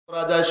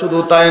শুধু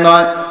তাই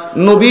নয়,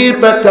 নবীর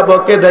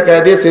প্রেক্ষাপটে দেখা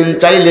দিয়েছেন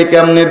চাইলে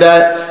কেমনে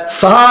দেয়,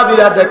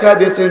 সাহাবীরা দেখা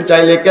দিয়েছেন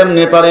চাইলে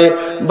কেমনে পারে।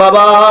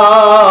 বাবা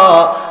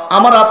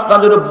আমার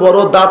আপনাদের বড়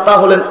দাতা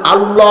হলেন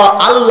আল্লাহ।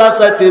 আল্লাহ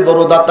চাইতে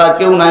বড় দাতা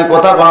কেউ নাই,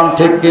 কথা বলেন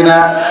ঠিক কিনা?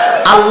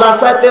 আল্লাহ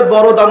চাইতে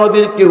বড়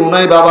দানবীর কেউ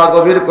নাই। বাবা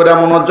গভীর করে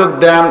মনোযোগ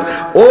দেন।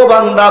 ও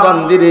বান্দা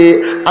বান্দিরে,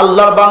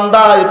 আল্লাহর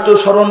বান্দা একটু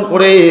স্মরণ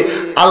করে,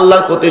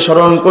 আল্লাহর প্রতি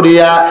স্মরণ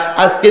করিয়া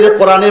আজকের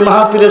কোরআনের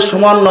মাহফিলের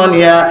সমন্বয়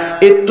নিয়া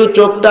একটু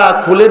চোখটা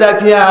খুলে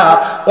রাখিয়া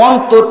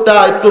অন্তরটা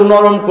একটু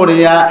নরম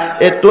করিয়া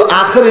একটু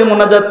আখেরি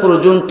মোনাজাত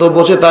পর্যন্ত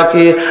বসে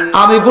থাকি।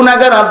 আমি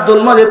গুনাহগার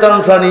আব্দুল মাজিদ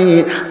আনসারী,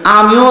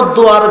 আমিও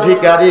দোয়ার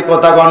ভিখারি,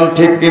 কথা কন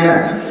ঠিক কিনা?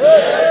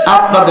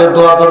 আপনাদের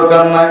দোয়া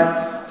দরকার নাই,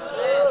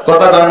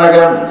 কথা কয় না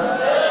কেন?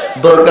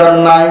 দরকার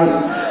নাই।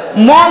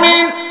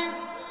 মুমিন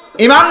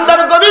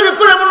ইমানদার গভীর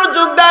করে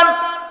মনোযোগ দেন।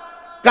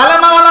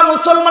 কালেমাওয়ালা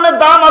মুসলমানের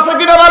দাম আছে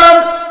কিনা বলেন?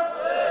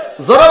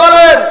 জোরে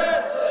বলেন।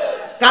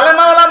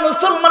 কালেমাওয়ালা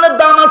মুসলমানের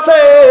দাম আছে।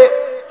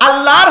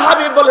 আল্লাহর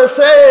হাবিব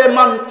বলেছে,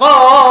 মান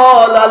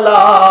ক্বালা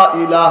লা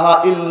ইলাহা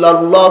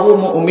ইল্লাল্লাহু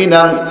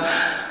মুমিনান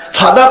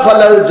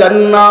ফাদাখালাল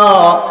জান্নাহ।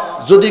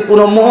 যদি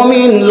কোনো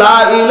মুমিন লা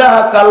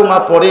ইলাহা কালমা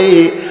পড়ে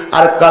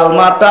আর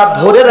কালমাটা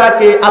ধরে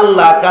রাখে,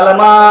 আল্লাহ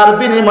কালমার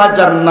বিনিময়ে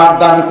জান্নাত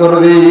দান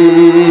করবে।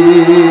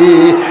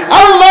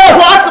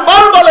 আল্লাহু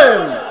আকবার বলেন।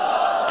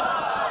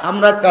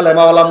 আমরা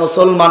কালেমাওয়ালা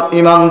মুসলমান,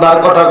 ইমানদার,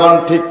 কথা কোন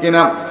ঠিক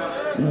কিনা?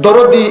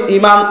 দরদি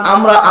ইমান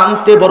আমরা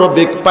আনতে বড়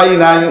বেগ পাই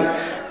নাই,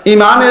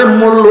 ইমানের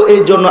মূল্য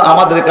এই জন্য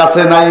আমাদের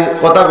কাছে নাই,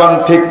 কথা কোন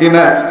ঠিক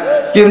কিনা?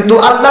 কিন্তু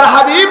আল্লাহর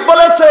হাবিব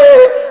বলেছে,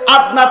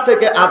 আপনার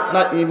থেকে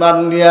আপনার ইমান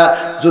নিয়া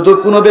যদি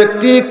কোনো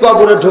ব্যক্তি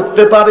কবরে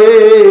ঢুকতে পারে,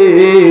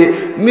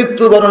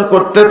 মৃত্যুবরণ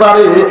করতে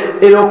পারে,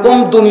 এরকম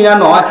দুনিয়া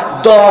নয়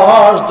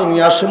 10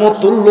 দুনিয়া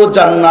সমতুল্য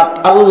জান্নাত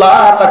আল্লাহ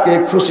তাকে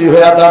খুশি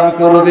হয়ে দান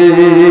করবে।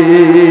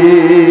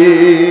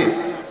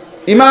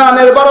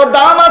 ইমানের বড়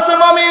দাম আছে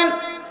মুমিন।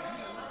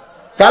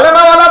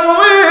 কালেমাওয়ালা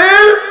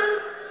মুমিন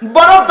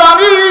বড়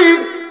দামি।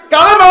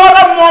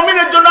 কালেমাওয়ালা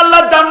মুমিনের জন্য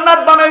আল্লাহ জান্নাত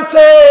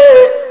বানাইছে।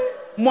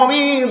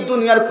 মুমিন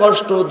দুনিয়ার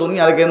কষ্ট,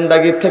 দুনিয়ার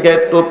গেন্দাগি থেকে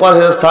একটু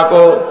পরহেজ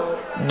থাকো,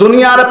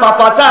 দুনিয়ার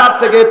পাপাচার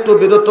থেকে একটু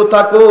বিরত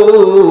থাকো।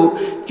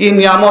 কি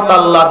নিয়ামত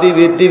আল্লাহ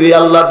দিবে, দিবে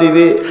আল্লাহ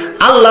দিবে।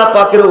 আল্লাহ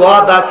পাকের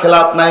ওয়াদা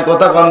খেলাফ নাই,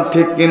 কথা কোন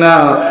ঠিক কিনা?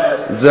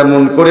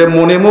 যেমন করে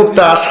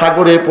মণিমুক্তা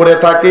সাগরে পড়ে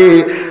থাকে,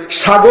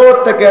 সাগর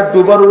থেকে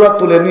ডুবারুরা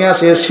তুলে নিয়ে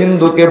আসে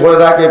সিন্ধুকে ভরে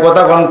রাখে,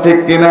 কথা কোন ঠিক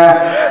কিনা?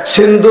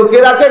 সিন্ধুকে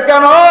রাখে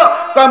কেন?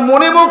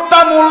 মণিমুক্তা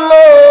মূল্য,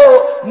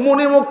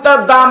 মণিমুক্তার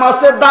দাম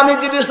আছে। দামি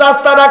জিনিস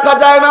রাস্তা রাখা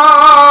যায় না,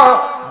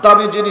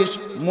 দামি জিনিস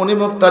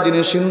মণিমুক্তা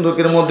জিনিস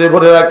সিন্ধুকের মধ্যে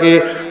ভরে রাখে,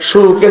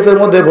 সুকেসের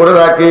মধ্যে ভরে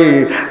রাখে।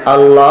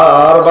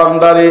 আল্লাহর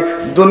বান্দারে,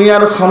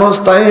 দুনিয়ার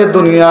ক্ষণস্থায়ী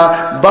দুনিয়া,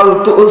 বাল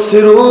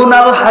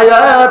তুসিরুনাল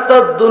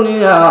হায়াতাদ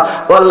দুনিয়া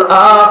ওয়াল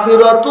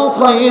আখিরাতু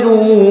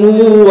খায়রুন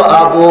ওয়া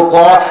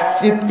আবকা।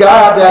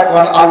 চিৎকার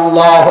এখন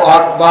আল্লাহু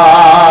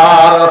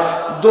আকবার।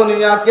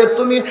 দুনিয়াকে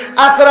তুমি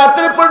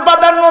আখিরাতের উপর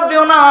প্রাধান্য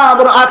দিও না,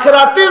 বরং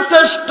আখিরাতই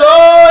শ্রেষ্ঠ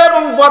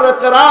এবং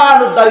বরকরার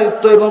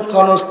দায়িত্ব এবং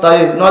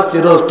ক্ষণস্থায়ী নয়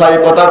চিরস্থায়ী,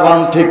 কথা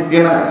বলেন ঠিক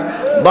কিনা?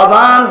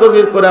 বাজান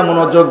গভীর করে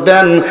মনোযোগ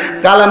দেন।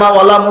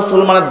 কালেমাওয়ালা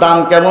মুসলমানের দাম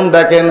কেমন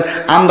দেখেন।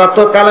 আমরা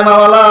তো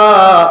কালেমাওয়ালা,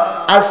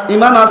 আজ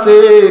ইমান আছে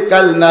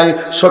কাল নাই,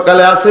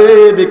 সকালে আছে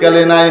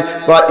বিকালে নাই।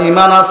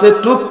 ইমান আছে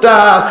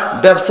টুকটাক,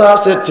 ব্যবসা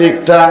আছে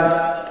ঠিকঠাক,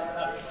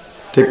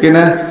 ঠিক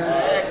কিনা?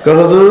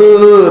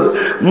 হুজুর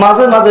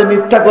মাঝে মাঝে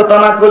মিথ্যা কথা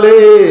না বলে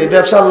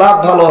ব্যবসার লাভ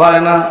ভালো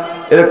হয় না,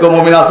 এরকম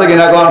মুমিন আছে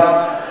কিনা? কোন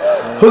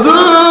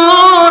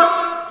হুজুর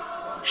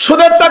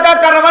সুদের টাকা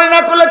কারবারি না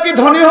করলে কি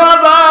ধনী হওয়া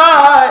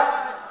যায়,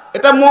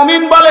 এটা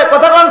মুমিন বলে,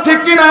 কথা কোন ঠিক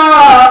কিনা?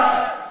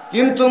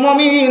 কিন্তু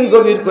মুমিন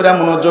গভীর করে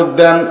মনোযোগ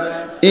দেন।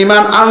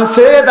 ইমান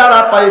আনছে দ্বারা,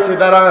 পাইছে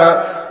দ্বারা,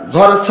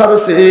 ঘর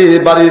ছাড়ছে,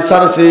 বাড়ি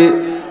ছাড়ছে,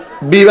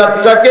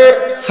 বিবাচ্চাকে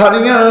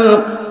ছাড়িয়ে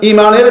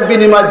ইমানের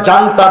বিনিময়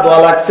জানটা দেওয়া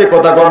লাগছে,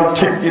 কথা কোন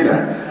ঠিক কিনা?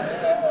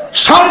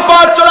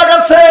 সম্পদ চলে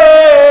গেছে,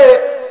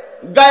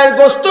 গায়ের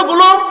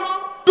গোস্তগুলো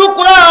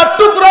টুকরা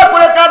টুকরা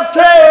করে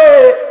কাটছে,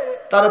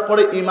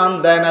 তারপরে ইমান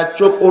দেয় না,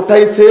 চোখ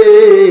উঠাইছে,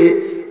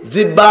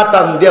 জিহ্বা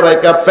টান দিয়ে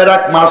ভাইকা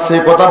পেরাক মারছে,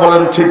 কথা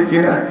বলেন ঠিক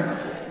কিনা?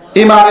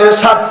 ইমানের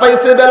স্বাদ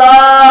পাইছে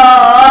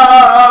বেলাল।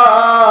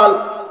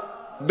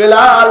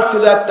 বেলাল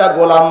ছিল একটা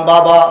গোলাম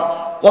বাবা,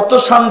 কত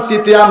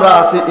শান্তিতে আমরা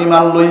আছি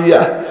ইমান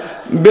লইয়া।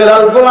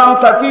 বেলাল গোলাম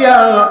থাকিয়া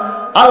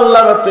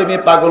আল্লাহর প্রেমে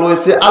পাগল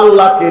হয়েছে,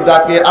 আল্লাহকে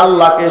ডাকে,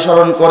 আল্লাহকে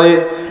স্মরণ করে।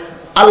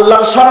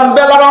 আল্লাহর স্মরণ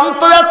বেলার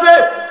অন্তরে আছে,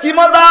 কি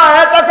মজা!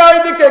 টাকা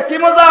ওইদিকে কি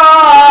মজা!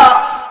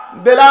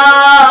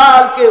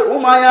 বেলালকে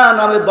উমাইয়া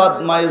নামে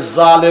বদমাইশ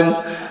জালেম,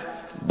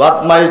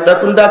 বদমাইশ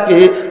তখন ডাকে,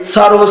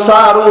 সারো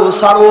সারো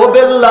সারো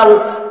বেলাল,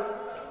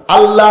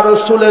 আল্লাহ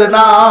রসুলের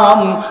নাম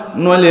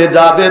নইলে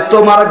যাবে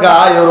তোমার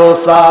গায়ের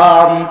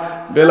সাম।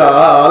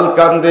 বেলাল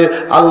কান্দে,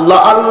 আল্লাহ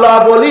আল্লাহ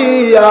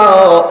বলিয়া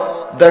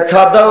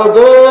দেখা দাও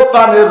গো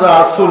পানের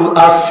রাসূল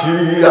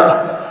আসিয়া।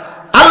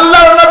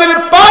 আল্লাহর নবীর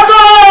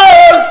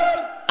পাগল,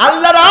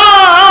 আল্লাহর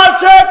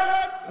আশিক।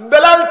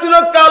 বেলাল ছিল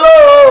কালো,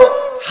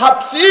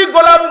 হাবশি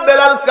গোলাম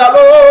বেলাল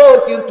কালো,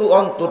 কিন্তু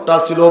অন্তরটা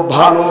ছিল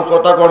ভালো।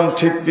 কথা কোন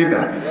ঠিক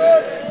কিনা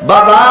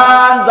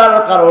বাজান? যার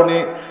কারণে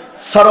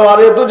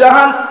সরওয়ারে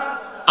দুজাহান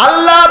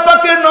আল্লাহ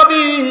পাকের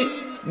নবী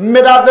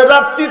মেরাজের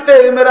রাত্রিতে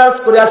মেরাজ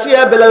করে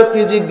আসিয়া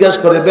বেলালকে জিজ্ঞেস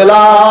করে,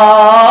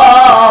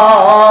 বেলাল,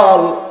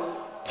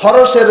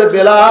 ফরসের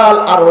বেলাল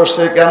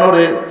আরশে কেন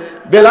রে?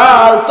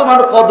 বেলাল,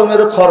 তোমার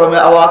কদমের খরমে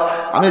আওয়াজ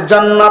আমি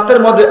জান্নাতের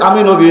মধ্যে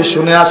আমি নবী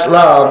শুনে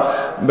আসলাম।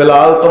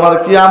 বেলাল, তোমার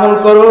কি আমল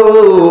করো?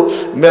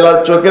 বেলাল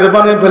চোখের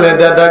পানি ফেলে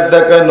দেয়া ডাক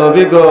দেখায়,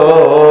 নবী গো,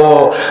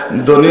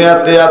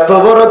 দুনিয়াতে এত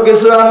বড়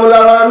কিছু আমল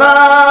আমার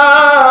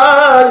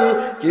নাই,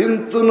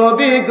 কিন্তু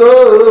নবী গো,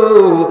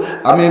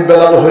 আমি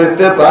বেলাল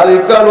হইতে পারি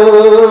কালো,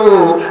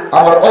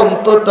 আমার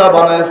অন্তরটা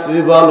বানাইছি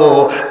ভালো।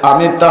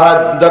 আমি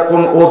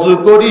যখন ওযু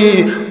করি,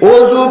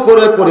 ওযু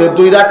করে করে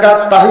 2 রাকাত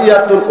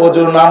তাহিয়াতুল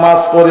ওযুর নামাজ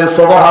পড়ে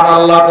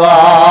সুবহানাল্লাহ।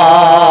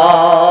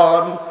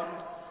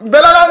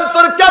 বেলাল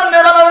অন্তর কেমনে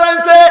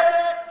বানাইছে?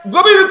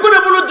 গভীর করে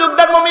মনোযোগ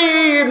দেন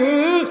মুমিন।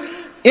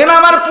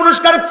 এনামার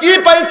পুরস্কার কি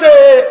পাইছে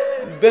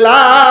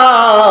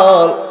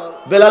বেলাল?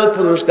 বেলাল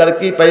পুরস্কার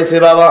কি পাইছে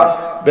বাবা?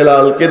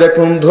 বেলালকে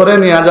দেখুন ধরে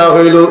নিয়ে যাওয়া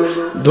হইল।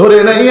 ধরে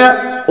নাইয়া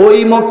ওই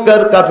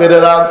মক্কার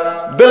কাফেরেরা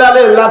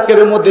বেলালের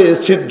লাকের মধ্যে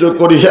ছিদ্র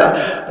করিয়া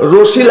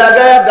রশি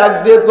লাগায়া ডাক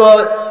দিয়ে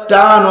কয়,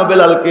 টানো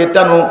বেলালকে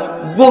টানো,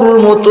 গরুর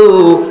মতো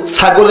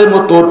ছাগলের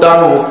মতো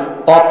টানো।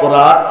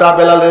 অপরাধটা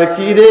বেলালের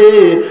কি রে?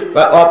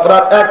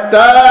 অপরাধ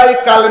একটাই,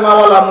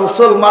 কালেমাওয়ালা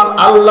মুসলমান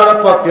আল্লাহর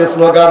পক্ষে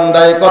স্লোগান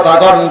দেয়। কথা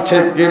কন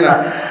ঠিক কিনা?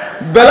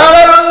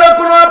 বেলালের অন্য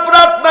কোনো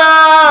অপরাধ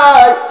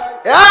নাই।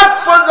 এক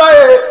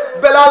পর্যায়ে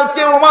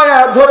বেলালকে উমায়া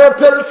ধরে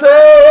ফেলছে,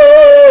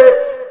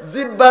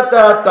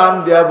 জিব্বাটা টান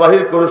দিয়া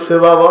বাহির করেছে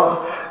বাবা।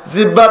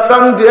 জিব্বা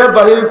টান দিয়া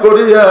বাহির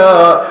করিয়া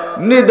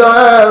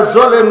নিদয়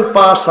জলেম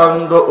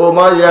পাষাণ্ড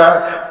উমাইয়া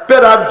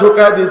পেরাক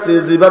ঢুকাই দিছে,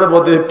 জিবার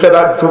মধ্যে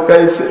পেরাক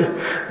ঢুকাইছে।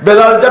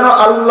 বেলাল যেন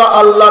আল্লাহ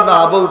আল্লাহ না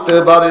বলতে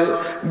পারে।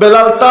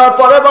 বেলাল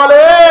তারপরে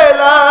বলে,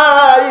 লা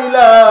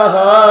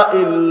ইলাহা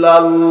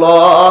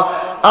ইল্লাল্লাহ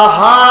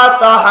আহাত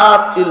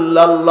আহাত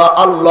ইল্লাল্লাহ,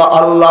 আল্লাহ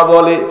আল্লাহ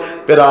বলে।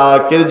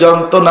 পেরাকের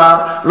যন্ত্রণা,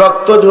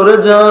 রক্ত ঝরে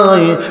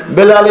যায়।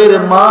 বেলালের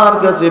মার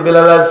কাছে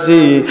বেলাল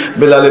আসছে।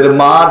 বেলালের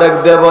মা ডাক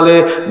দিয়ে বলে,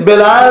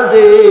 বেলাল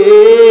রে,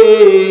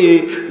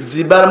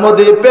 জিবার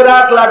মধ্যে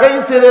পেরাক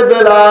লাগাইছে রে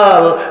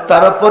বেলাল,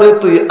 তারপরে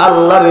তুই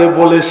আল্লাহ রে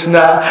বলিস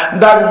না।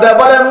 ডাক দিয়ে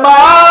বলে,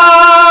 মা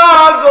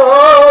গো,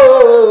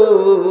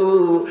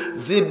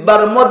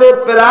 জিব্বার মধ্যে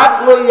পেরাক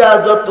লইয়া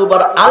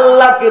যতবার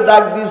আল্লাহকে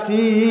ডাক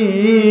দিছি,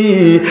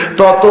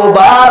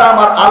 ততবার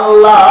আমার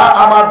আল্লাহ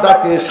আমার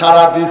ডাকে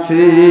সাড়া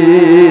দিছি।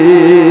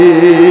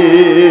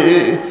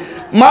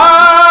 মা,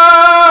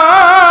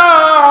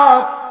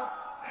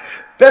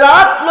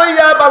 পেরাক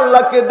লইয়া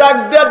আল্লাহকে ডাক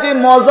দিয়া যে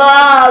মজা,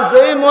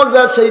 যেই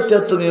মজা সেইটা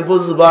তুমি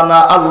বুঝবা না।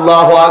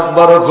 আল্লাহু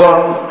আকবার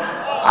গণ।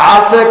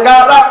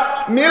 আশেকারা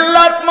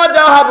মিল্লাত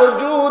মজাহাব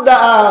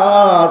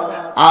জুদাস,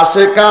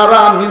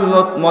 আশেকারা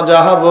মিল্লত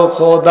মজাহাব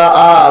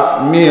খোদাস,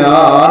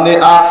 মিয়ানে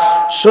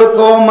আশক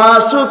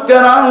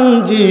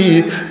মাসুকরানজি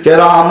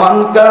কেরামান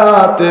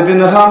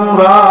কাতিবিন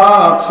হামরা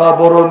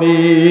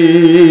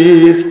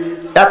খবরনিস।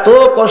 এত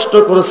কষ্ট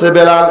করেছে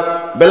বেলাল।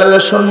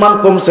 বেলালের সম্মান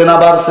কমছে না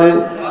বাড়ছে?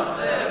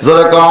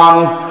 জোরে কন,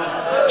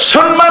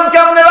 সম্মান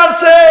কেমনে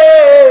বাড়ছে?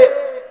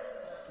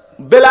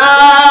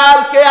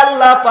 বেলালকে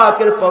আল্লাহ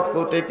পাকের পক্ষ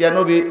থেকে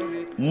নবী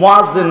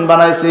মুয়াজ্জিন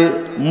বানাইছে।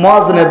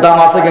 মুয়াজ্জিনের দাম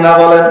আছে কিনা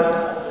বলেন?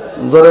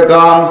 জোরে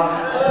কন।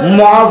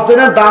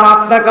 মুয়াজ্জিনের দাম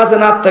আপনার কাছে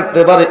না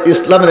থাকতে পারে,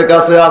 ইসলামের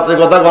কাছে আছে।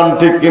 কথা কন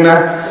ঠিক কিনা?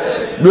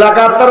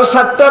 লাগাতার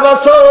 60টা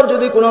বছর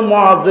যদি কোনো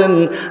মুয়াজ্জিন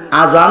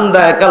আজান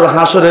দেয় কাল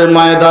হাসরের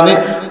ময়দানে,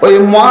 ওই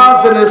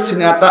মুয়াজ্জিনের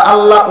সিনাটা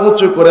আল্লাহ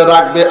উঁচু করে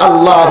রাখবে।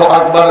 আল্লাহু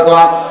আকবার।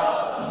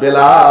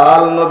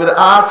 বেলাল নবীর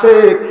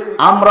আশিক,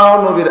 আমরাও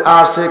নবীর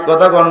আশিক।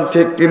 কথা কন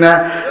ঠিক কিনা?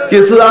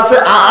 কিছু আছে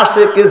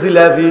আশিকে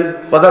জিলাপি,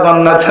 কথা কন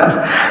না জান?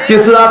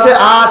 কিছু আছে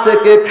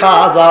আশিকে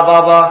খাজা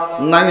বাবা,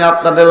 নাই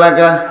আপনাদের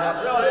এলাকায়?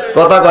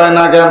 কথা কয়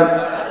না কেন?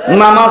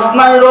 নামাজ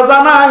নাই, রোজা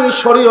নাই,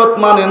 শরীয়ত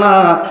মানে না,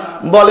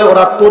 বলে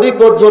ওরা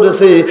তরিকত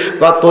জড়েছে।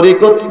 বা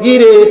তরিকত কি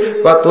রে?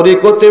 বা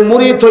তরিকতে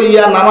মুরিদ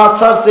হইয়া নামাজ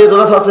ছাড়ছে,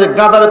 রোজা ছাড়ছে,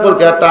 গাদার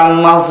পরকে টান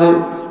মারছে।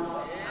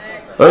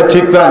 ওই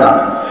ঠিক না?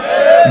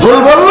 ভুল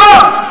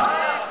বললাম?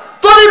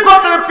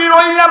 তরিকতের পীর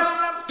হইয়া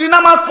তুই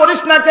নামাজ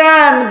পড়িস না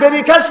কেন?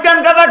 বেরি খাস কেন?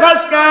 গাদা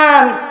খাস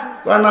কেন?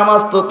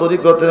 নামাজ তো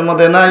তরিকতের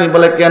মধ্যে নাই।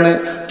 বলে কেন?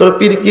 তোর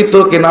পীর কি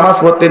তোকে নামাজ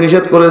পড়তে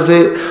নিষেধ করেছে?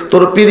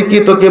 তোর পীর কি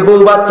তোকে বউ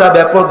বাচ্চা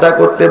বেপরদা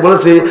করতে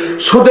বলেছে?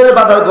 সুদের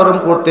বাজার গরম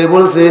করতে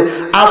বলছে?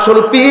 আসল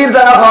পীর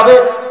যারা হবে,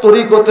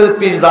 তরিকতের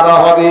পীর যারা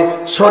হবে,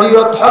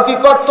 শরীয়ত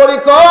হকিকত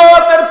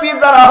তরিকতের পীর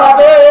যারা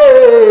হবে,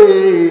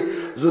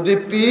 যদি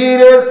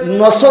পীরের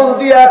নসল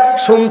দিয়া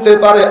শুনতে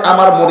পারে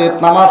আমার মুরিদ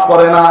নামাজ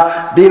পড়ে না,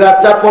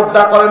 বিবাচ্চা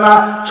পর্দা করে না,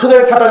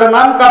 সুদের খাতারে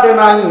নাম কাটে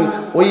নাই,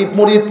 ওই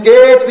মুরিদকে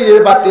পীরের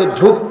বাড়িতে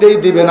ঢুকতেই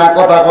দিবে না।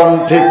 কথা কোন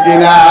ঠিক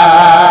কিনা?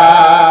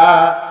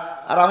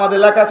 আর আমাদের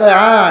এলাকাতে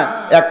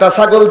একটা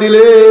ছাগল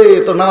দিলে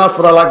তো নামাজ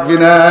পড়া লাগবে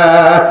না।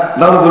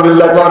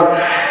 নাউজুবিল্লাহ কোন।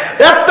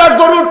 একটা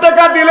গরুর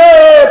টাকা দিলে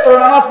তোর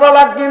নামাজ পড়া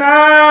লাগবে না।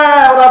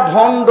 ওরা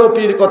ভণ্ড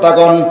পীর, কথা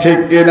কন ঠিক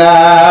কিনা?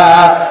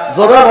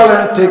 জোরে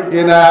বলেন ঠিক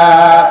কিনা?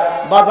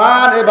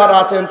 বাজান এবার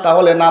আসেন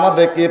তাহলে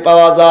নামাজে কি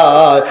পাওয়া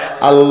যায়?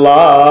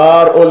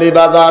 আল্লাহর ওলি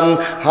বাজান,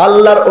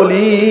 আল্লাহর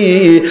ওলি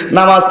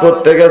নামাজ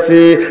পড়তে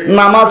গেছি।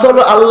 নামাজ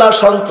হলো আল্লাহর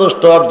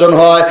সন্তুষ্ট অর্জন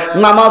হয়,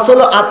 নামাজ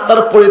হলো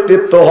আত্মার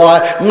পরিতৃপ্ত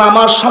হয়,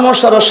 নামাজ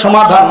সমস্যার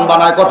সমাধান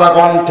বানায়, কথা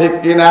কন ঠিক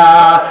কিনা?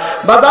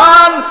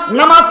 বাজান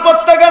নামাজ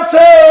পড়তে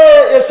গেছে,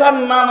 এশার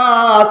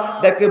নামাজ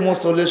দেখে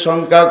মুসল্লির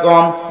সংখ্যা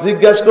কম।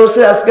 জিজ্ঞেস করছে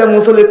আজকে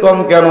মুসল্লি কম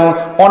কেন?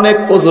 অনেক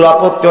ওজুর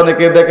আপত্তি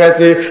অনেকে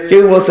দেখাইছে,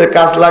 কেউ বলছে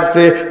কাজ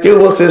লাগছে, কেউ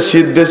বলছে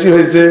শীত বেশি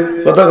হয়েছে,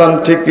 কথা কন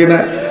ঠিক কিনা?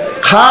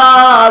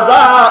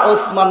 খাজা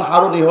ওসমান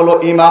হারুনি হলো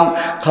ইমাম।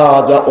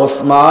 খাজা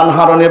ওসমান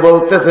হারুনি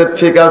বলতেছে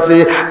ঠিক আছে,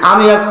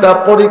 আমি একটা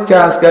পরীক্ষা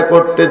আজকে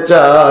করতে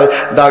চাই।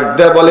 ডাক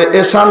দেয়া বলে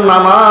এশার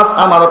নামাজ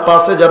আমার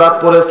পাশে যারা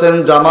পড়েছেন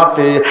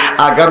জামাতে,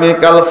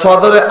 আগামীকাল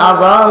ফজরে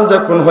আজান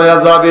যখন হয়ে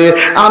যাবে,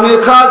 আমি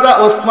খাজা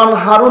ওসমান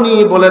হারুনি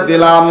বলে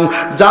দিলাম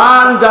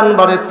যান যান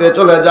বাড়িতে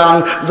চলে যান।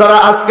 যারা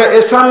আজকে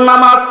এশার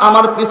নামাজ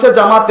আমার পিছে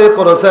জামাতে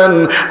পড়েছেন,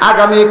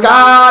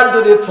 আগামীকাল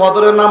যদি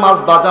ফজরের নামাজ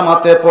বা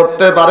জামাতে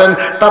পড়তে পারেন,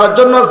 তার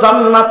জন্য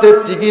জান্নাতের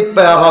টিকিট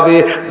পাওয়া হবে,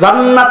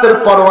 জান্নাতের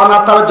পরোয়ানা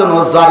তার জন্য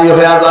জারি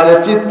হয়ে যাবে।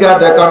 চিৎকার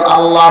দেখুন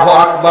আল্লাহু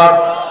আকবার।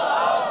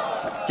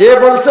 কে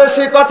বলছে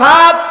সে কথা?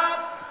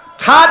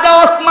 খাজা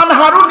ওসমান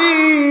হারুনি।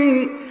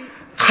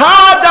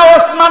 খাজা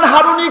ওসমান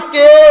হারুনি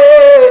কে?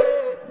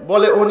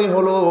 বলে উনি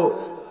হলো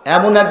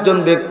এমন একজন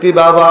ব্যক্তি,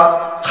 বাবা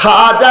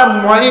খাজা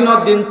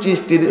মঈনুদ্দিন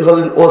চিশতির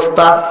হলেন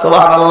ওস্তাদ।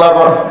 সুবহানাল্লাহ।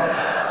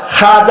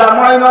 খাজা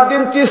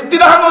মঈনুদ্দিন চিশতি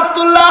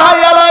রাহমাতুল্লাহ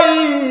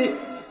আলাইহি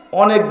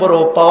অনেক বড়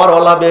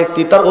পাওয়ারওয়ালা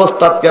ব্যক্তি। তার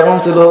ওস্তাদ কেমন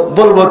ছিল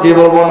বলবো কি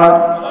বলবো না?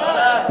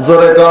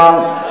 জোরে কন।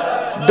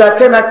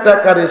 দেখেন একটা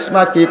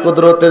কারিশমা, কি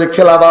কুদরতের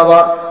খেলা বাবা।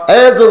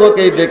 এ যুবক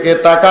এই দিকে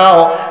তাকাও,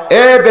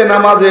 এ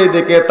বেনামাজ এই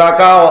দিকে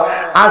তাকাও।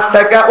 আজ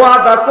থেকে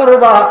ওয়াদা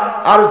করবা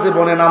আর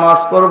জীবনে নামাজ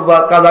করবা,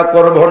 কাজা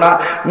করবো না।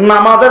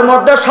 নামাজের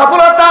মধ্যে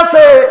সফলতা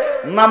আছে,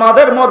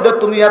 নামাজের মধ্যে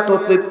তুমি এত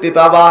তৃপ্তি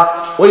পাবা,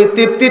 ওই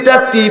তৃপ্তিটা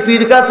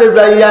টিপির কাছে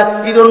যাইয়া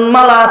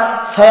কিরণমালা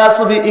ছায়া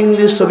ছবি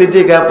ইংলিশ ছবি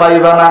দিকে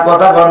পাইবা না,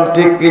 কথা বল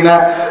ঠিক কিনা?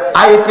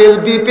 আইপিএল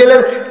বিপিএল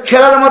এর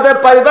খেলার মধ্যে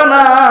পাইবা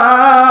না।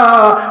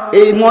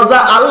 এই মজা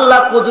আল্লাহ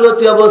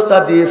কুদরতি অবস্থা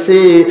দিয়েছে।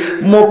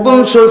 মুকুন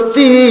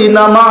স্বস্তি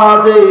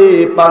নামাজে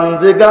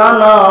পাঞ্জে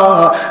গানা,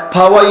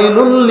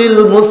 ফাওয়াইলুল লিল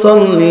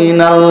মুসাল্লিন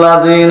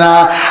আল্লাযিনা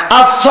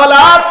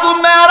আসসালাতু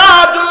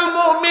মিরাজুল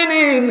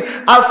মুমিনিন,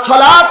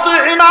 আসসালাতু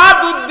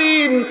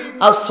ইমাদুদ্দিন,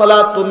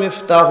 আসসালাতু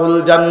মিফতাহুল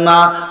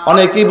জান্নাহ।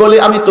 অনেকেই বলে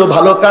আমি তো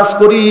ভালো কাজ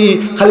করি,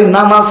 খালি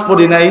নামাজ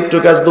পড়ি না, একটু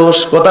কাজ দোষ,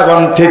 কথা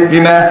কোন ঠিক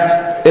কিনা?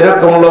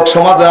 এরকম লোক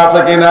সমাজে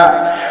আছে কিনা?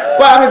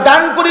 আমি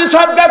দান করি,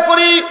 সদকা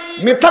করি,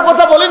 মিথ্যা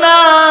কথা বলি না,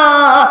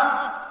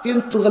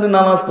 কিন্তু খালি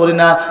নামাজ পড়ি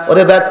না।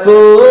 ওরে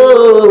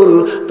ব্যাকুল,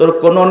 তোর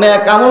কোন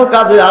নেক আমল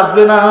কাজে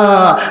আসবে না।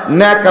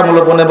 নেক আমল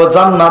বনেব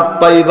জান্নাত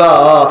পাইবা,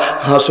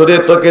 হাসরে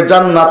তোকে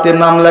জান্নাতের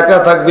নাম লেখা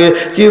থাকবে,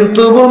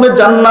 কিন্তু ভূমি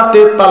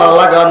জান্নাতের তালা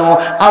লাগানো।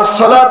 আর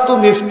সালাতু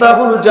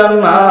মিফতাহুল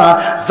জান্নাহ,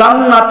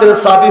 জান্নাতের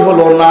চাবি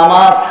হলো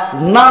নামাজ।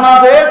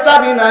 নামাজের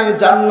চাবি নাই,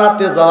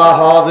 জান্নাতে যাওয়া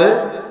হবে,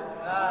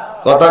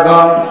 কথা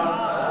কম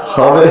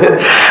হবে।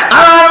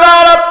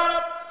 আর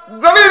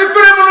গভীর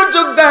করে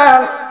মনোযোগ দেন।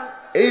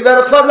 এইবার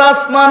খাজা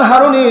ওসমান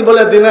হারুনি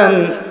বলে দিলেন।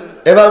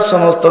 এবার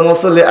সমস্ত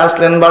মুসল্লি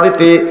আসলেন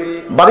বাড়িতে।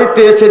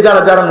 বাড়িতে এসে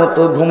যারা যার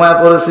মতো ঘুমায়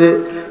পড়েছে,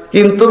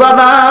 কিন্তু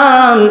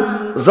বাদান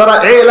যারা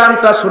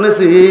এলানটা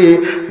শুনেছি,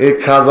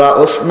 খাজা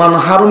ওসমান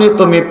হারুনি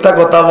তো মিথ্যা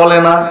কথা বলে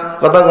না,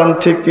 কথা কোন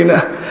ঠিক কিনা?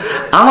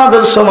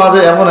 আমাদের সমাজে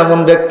এমন এমন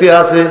ব্যক্তি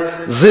আছে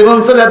জীবন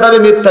চলে যাবে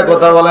মিথ্যা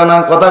কথা বলে না,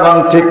 কথা কোন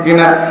ঠিক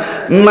কিনা?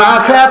 না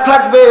খায়া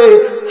থাকবে,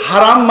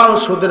 হারাম মাল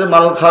সুদের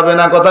মাল খাবে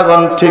না, কথা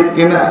কোন ঠিক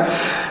কিনা?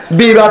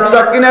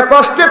 বাচ্চা কিনে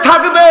কষ্টে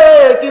থাকবে,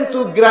 কিন্তু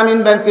গ্রামীণ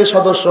ব্যাংকের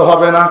সদস্য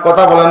হবে না,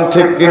 কথা বলেন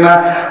ঠিক কিনা?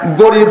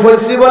 গরিব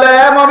হয়েছি বলে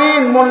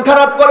মুমিন মন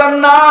খারাপ করেন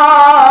না,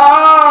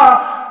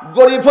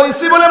 গরিব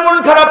হয়েছি বলে মন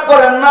খারাপ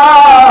করেন না।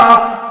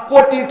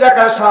 কোটি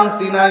টাকা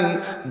শান্তি নাই,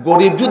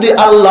 গরিব যদি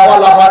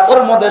আল্লাহওয়ালা হয়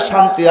ওর মধ্যে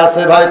শান্তি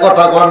আছে ভাই,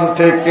 কথা কোন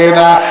ঠিক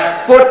কিনা?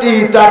 কোটি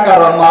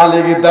টাকার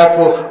মালিক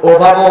দেখো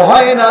অভাব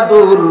হয় না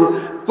দূর,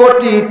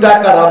 কোটি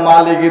টাকার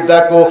মালিক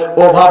দেখো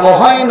অভাব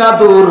হয় না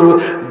দূর,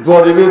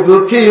 গরিব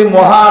দুঃখী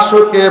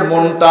মহাসুখে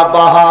মনটা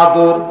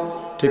বাহাদুর,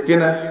 ঠিক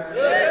কিনা?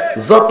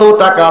 যত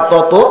টাকা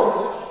তত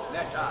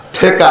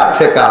ঠেকা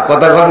ঠেকা,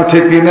 কথা কোন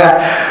ঠিক কিনা?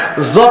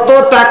 যত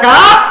টাকা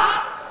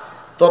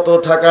তত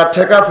টাকা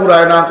ঠেকা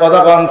ফুরায় না, কথা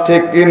কোন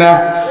ঠিক কিনা?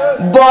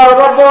 বড়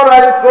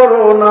বড়াই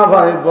করো না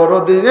ভাই, বড়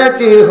দিনে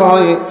কি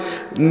হয়,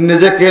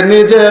 নিজেকে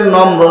নিজে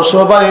নম্র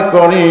সবাই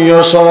করিও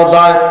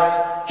সদায়।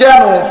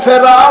 কেন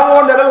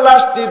ফেরাউনের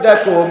লাশটি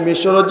দেখো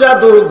মিশর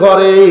জাদু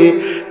ঘরে,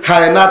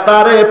 খায় না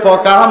তারে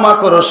পোকা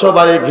মাকড়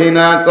সবাই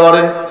ঘৃণা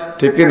করে,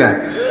 ঠিক কিনা?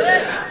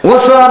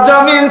 উঁচু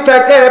জমিন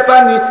থেকে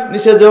পানি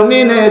নিচে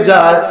জমিনে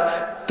যায়,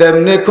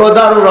 তেমনি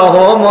খোদার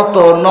রহমত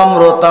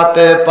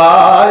নম্রতাতে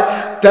পায়,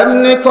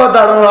 তেমনি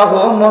খোদার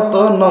রহমত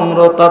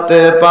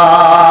নম্রতাতে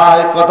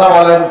পায়, কথা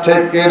বলেন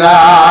ঠিক কিনা?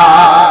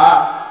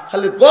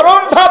 খালি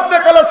গরম ভাব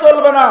দেখালে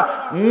চলবে না,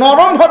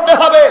 নরম হতে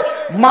হবে।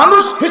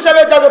 মানুষ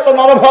হিসেবে যা যত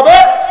নরম হবে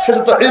সে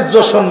যত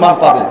ইজ্জত সম্মান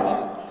পাবে।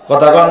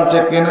 কথা কন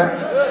ঠিক কিনা?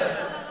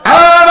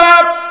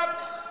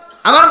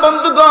 আমার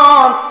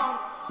বন্ধুগণ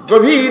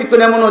গভীর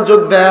করে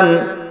মনোযোগ দেন।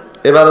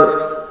 এবার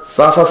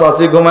চাচা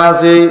চাচি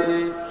ঘুমায়,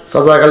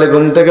 চাচা খালি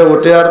ঘুম থেকে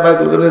উঠে আর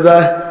বেলকুনি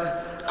যায়,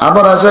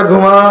 আবার আসে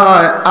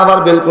ঘুমায়, আবার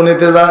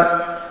বেলকুনিতে যায়,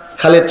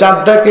 খালি চাঁদ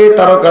দেখে,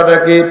 তারকা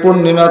দেখে,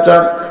 পূর্ণিমা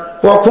চাঁদ।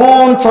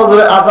 কখন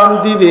ফজরে আজান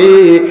দিবে,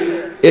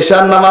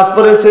 এশার নামাজ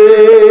পড়েছে।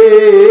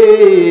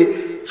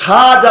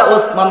 খাজা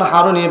ওসমান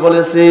হারুনি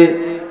বলেছে,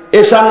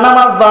 এশার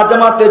নামাজ বা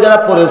জামাতে যারা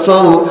পড়েছো,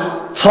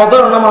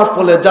 ফজর নামাজ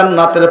পড়লে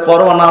জান্নাতের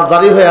পরোয়ানা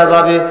জারি হয়ে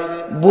যাবে।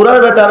 বুড়ার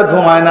বেটার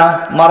ঘুমায় না,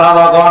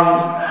 মারহাবা গন,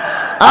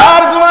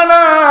 আর ঘুমায়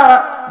না।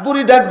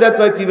 বুড়ি ডাক দেখ,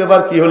 কয় কি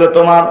ব্যাপার, কি হলো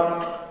তোমার?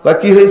 কয়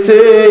কি হয়েছে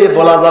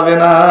বলা যাবে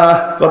না।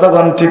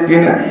 কতক্ষণ ঠিক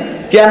কিনা?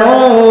 কেন?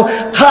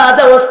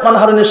 খাজা ওসমান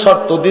হারুনি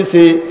শর্ত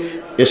দিছে,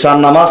 এশার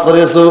নামাজ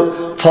পড়েছো,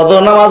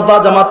 ফজর নামাজ বা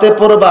জামাতে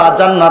পড়বা,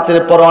 জান্নাতের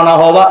পরোয়ানা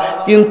হবা,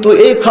 কিন্তু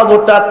এই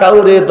খবরটা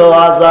কাউরে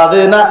দেওয়া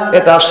যাবে না,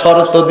 এটা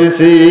শর্ত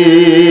দিছি।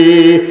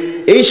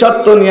 এই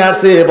শর্ত নিয়ে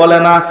আসে, বলে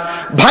না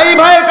ভাই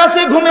ভাইয়ের কাছে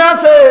ঘুমে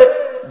আছে,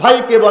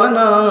 ভাইকে বলে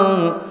না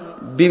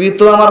বিবি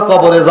তো আমার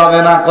কবরে যাবে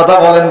না। কথা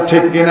বলেন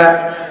ঠিক কিনা?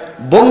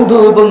 বন্ধু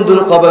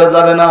বন্ধুর কবরে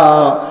যাবে না।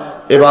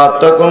 এবার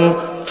তখন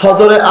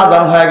ফজরে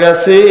আযান হয়ে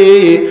গেছে,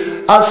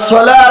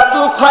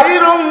 আসসালাতু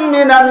খায়রুম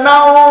মিনান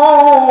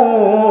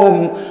নাওম,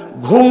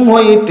 ঘুম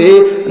হইতে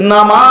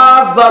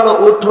নামাজ ভালো,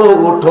 উঠো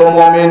উঠো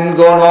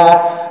মুমিনগণ,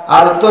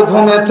 আর তো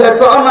ঘুমে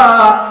থেকো না,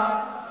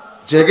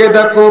 জেগে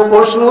দেখো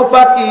পশু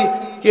পাখি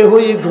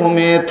কেউই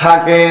ঘুমে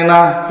থাকে না।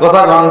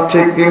 কথা বল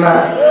ঠিক কিনা?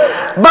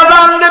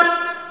 বাজান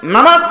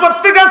নামাজ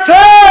পড়তে গেছে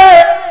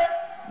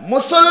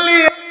মুসল্লি,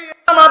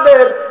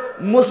 আমাদের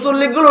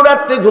মুসল্লিগুলো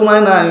রাতে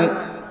ঘুমায় নাই,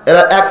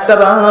 এরা একটা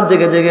রাত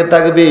জেগে জেগে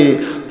থাকবে,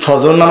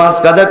 ফজর নামাজ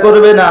কাজা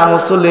করবে না।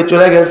 মুসল্লি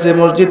চলে গেছে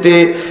মসজিদে,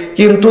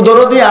 কিন্তু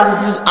দরদি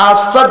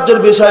আশ্চর্যের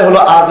বিষয় হলো,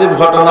 আজীব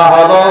ঘটনা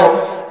হলো,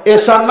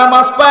 এশার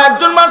নামাজ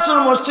কয়েকজন মানুষ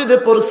মসজিদে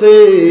পড়ছে,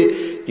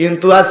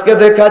 কিন্তু আজকে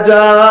দেখা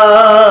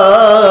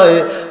যায়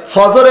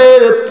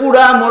ফজরের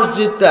পুরা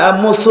মসজিদটা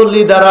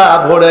মুসল্লি দ্বারা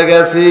ভরে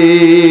গেছে।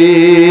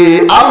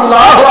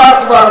 আল্লাহু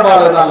আকবার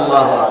বলেন,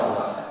 আল্লাহু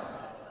আকবার।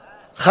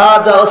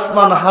 খাজা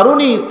ওসমান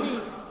হারুনি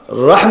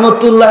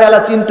রহমতুল্লাহ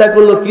আলাইহি চিন্তা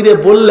করলো, কিরে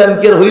বললেন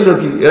কে, হইল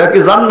কি, এরা কি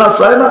জান্নাত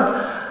চায় না?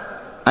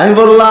 আমি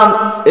বললাম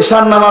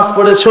এশার নামাজ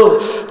পড়েছো,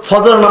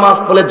 ফজর নামাজ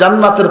পড়লে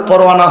জান্নাতের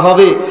পরোয়ানা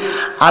হবে,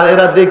 আর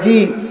এরা দেখি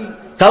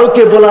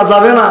কাউকে বলা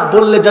যাবে না,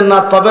 বললে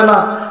জান্নাত পাবে না।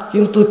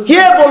 কিন্তু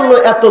কে বললো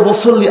এত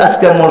মুসল্লি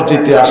আজকে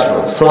মসজিদে আসলো?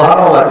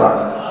 সুবহানাল্লাহ।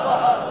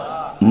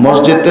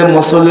 মসজিদে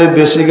মুসল্লি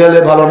বেশি গেলে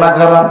ভালো না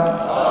খারাপ?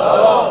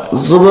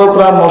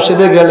 যুবকরা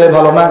মসজিদে গেলে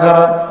ভালো না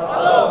খারাপ?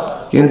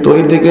 কিন্তু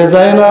ওই দিকে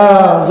যায় না,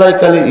 যাই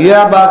খালি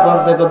ইয়া বা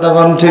করতে কথা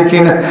বল ঠিক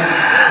কিনা?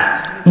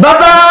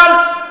 বাজান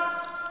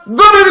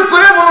গভীর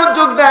করে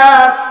মনোযোগ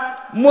দেন।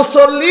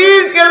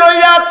 মুসল্লিকে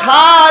লইয়া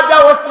খাজা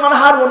ওসমান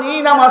হারুনি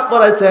নামাজ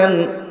পড়াইছেন,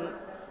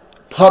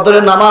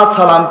 ফজরের নামাজ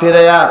সালাম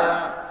ফিরাইয়া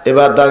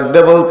এবার ডাক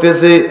দিয়ে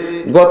বলতেছে,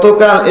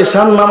 গতকাল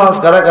এশার নামাজ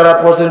কারা কারা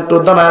পড়ছেন একটু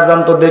দাঁড়ায় যান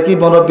তো দেখি।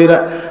 মুরব্বীরা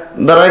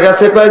দাঁড়ায়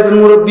গেছে, কয়েকজন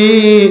মুরব্বী,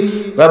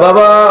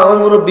 বাবা ও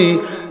মুরব্বী,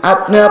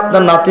 আপনি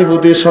আপনার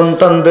নাতিপুতি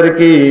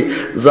সন্তানদেরকে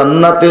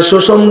জান্নাতে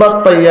সুসংবাদ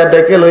পাইয়া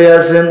ডেকে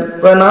লইয়াছেন?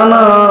 কয় না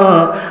না,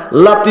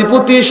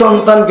 নাতিপুতি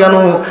সন্তান কেন,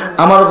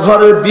 আমার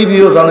ঘরের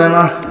বিবিও জানে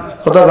না।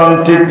 কথা কন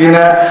ঠিক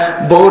কিনা?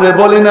 বউরে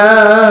বলি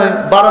নাই,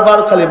 বারবার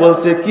খালি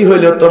বলছে কি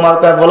হইল তোমার?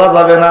 কয় বলা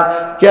যাবে না।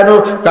 কেন?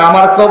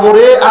 আমার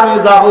কবরে আমি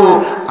যাব,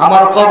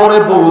 আমার কবরে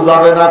বউ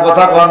যাবে না।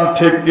 কথা কন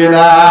ঠিক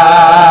কিনা?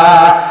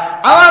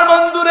 আমার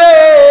বন্ধুরে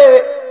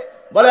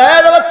বলে,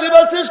 বাবা তুই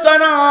বলছিস, কয়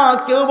না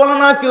কেউ বলে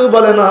না, কেউ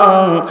বলে না।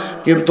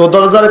 কিন্তু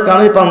দরজার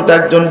কানে প্রান্তে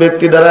একজন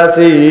ব্যক্তি দাঁড়ায়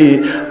আছে,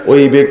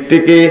 ওই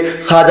ব্যক্তিকে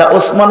খাজা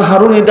ওসমান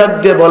হারুনি ডাক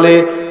দিয়ে বলে,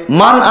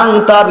 মান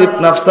আনতা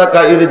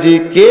রিপনাফসাকা ইরজি,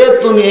 কে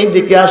তুমি, এই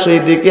দিকে আসো,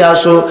 এই দিকে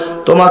আসো,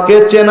 তোমাকে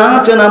চেনা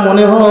চেনা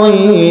মনে হয়।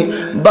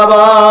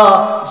 বাবা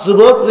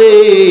যুবক রে,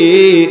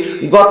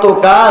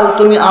 গতকাল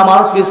তুমি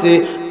আমার পিছে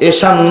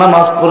এশার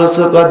নামাজ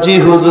পড়েছো? জি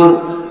হুজুর।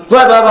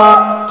 কয় বাবা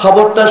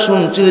খবরটা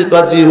শুনছি?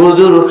 জি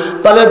হুজুর।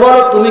 তাহলে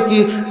বলো তুমি কি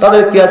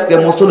তাদেরকে আজকে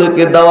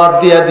মুসল্লিকে দাওয়াত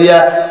দিয়া দিয়া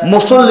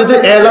মুসল্লিদের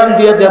এলান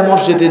দিয়া দিয়া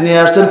মসজিদে নিয়ে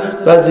আসছেন?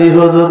 জি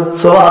হুজুর।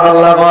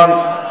 সুবহানাল্লাহ।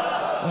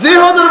 জি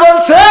হুজুর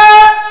বলছে,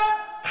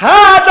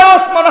 খাজা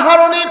ওসমান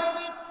হারুনি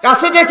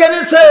কাছে ডেকে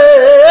নিছে,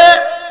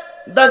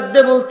 ডাক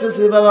দিয়ে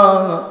বলতেছে, বাবা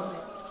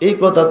এই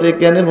কথা তুই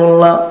কেন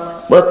বললা?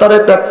 বলে তার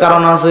একটা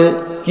কারণ আছে।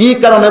 কি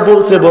কারণে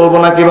বলছে বলবো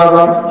নাকি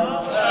বাজান?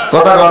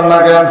 কথা কর না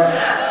কেন?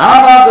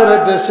 আমাদের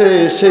দেশে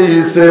সেই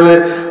ছেলে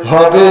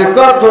হবে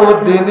কত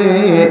দিনে,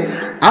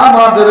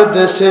 আমাদের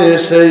দেশে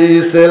সেই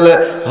ছেলে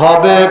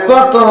হবে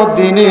কত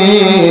দিনে,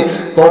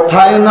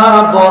 কোথায় না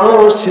বড়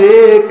সে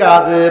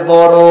কাজে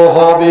বড়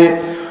হবে।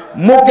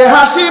 মুখে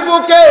হাসি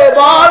বুকে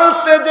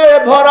বলতে যে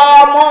ভরা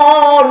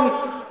মন,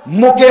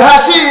 মুখে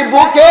হাসি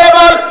বুকে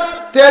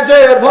বলতে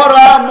যে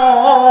ভরা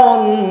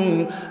মন,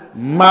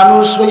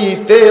 মানুষ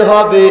হইতে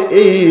হবে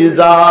এই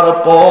যার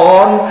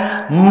পণ,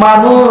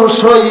 মানুষ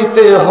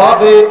হইতে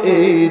হবে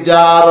এই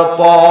যার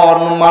পণ।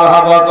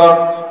 মারহাবা কর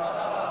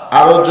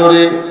আরো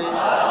জোরে।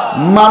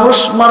 মানুষ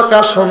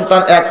মার্কা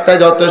সন্তান একটাই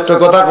যথেষ্ট,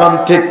 কথা কন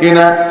ঠিক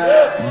কিনা?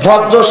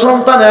 ভদ্র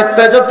সন্তান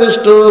একটাই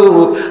যথেষ্ট।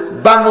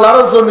 বাংলার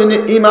জমিনে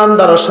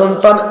ইমানদার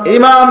সন্তান,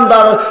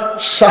 ইমানদার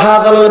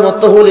শাহজালালের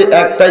মতো হলে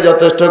একটাই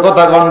যথেষ্ট,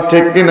 কথা কন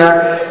ঠিক কিনা?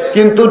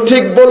 কিন্তু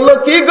ঠিক বললো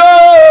কি গো,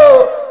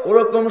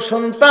 ওরকম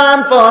সন্তান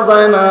পাওয়া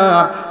যায় না।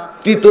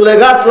 তিতুলে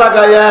গাছ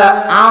লাগাইয়া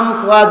আম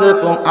খাওয়া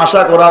যেরকম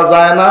আশা করা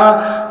যায় না,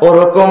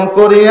 ওরকম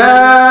করিয়া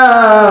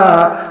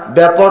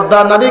বেপরদা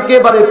নারীকে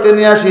বাড়িতে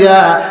নিয়ে আসিয়া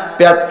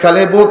পেট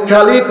খালি বুক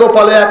খালি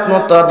কপালে এক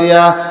নোটা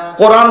দিয়া,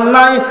 কোরআন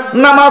নাই,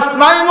 নামাজ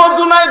নাই,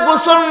 ওযু নাই,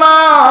 গোসল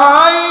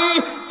নাই,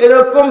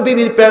 এরকম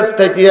বিবির পেট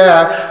থেকে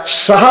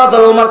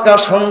শাহাদাত মার্কা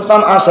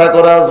সন্তান আশা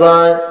করা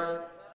যায়?